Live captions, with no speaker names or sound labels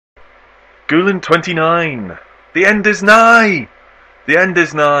Goolin 29! The end is nigh! The end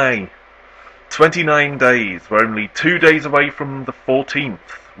is nigh! 29 days. We're only 2 days away from the 14th,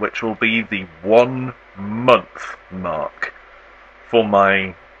 which will be the 1 month mark for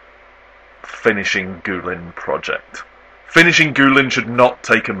my finishing Goolin project. Finishing Goolin should not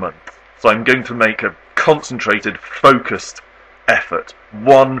take a month, so I'm going to make a concentrated, focused effort.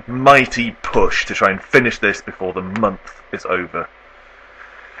 One mighty push to try and finish this before the month is over.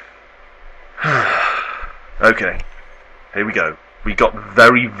 Okay, here we go. We got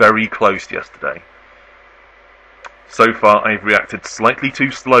very, very close yesterday. So far I've reacted slightly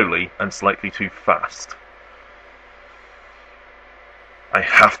too slowly and slightly too fast. I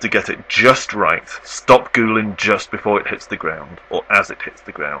have to get it just right. Stop Goolin just before it hits the ground, or as it hits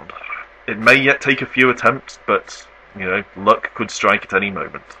the ground. It may yet take a few attempts, but, you know, luck could strike at any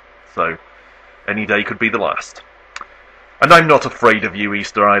moment. So, any day could be the last. And I'm not afraid of you,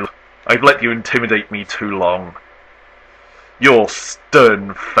 Easter Isle. I've let you intimidate me too long. Your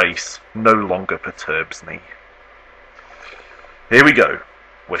stern face no longer perturbs me. Here we go.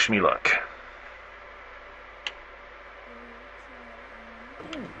 Wish me luck.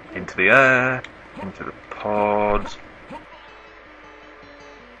 Into the air, into the pod.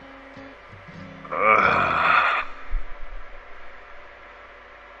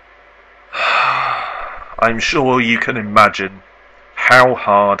 I'm sure you can imagine how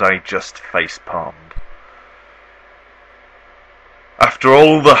hard I just face-palmed. After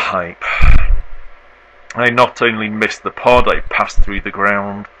all the hype, I not only missed the pod, I passed through the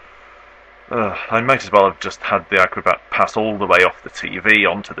ground. I might as well have just had the acrobat pass all the way off the TV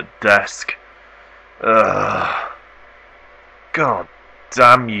onto the desk. God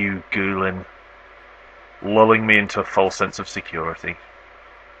damn you, Goolin. Lulling me into a false sense of security.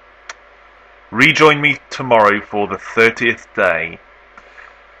 Rejoin me tomorrow for the 30th day,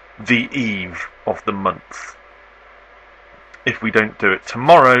 the eve of the month. If we don't do it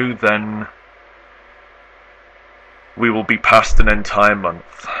tomorrow, then we will be past an entire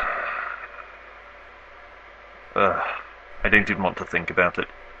month. I don't even want to think about it.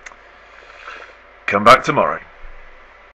 Come back tomorrow.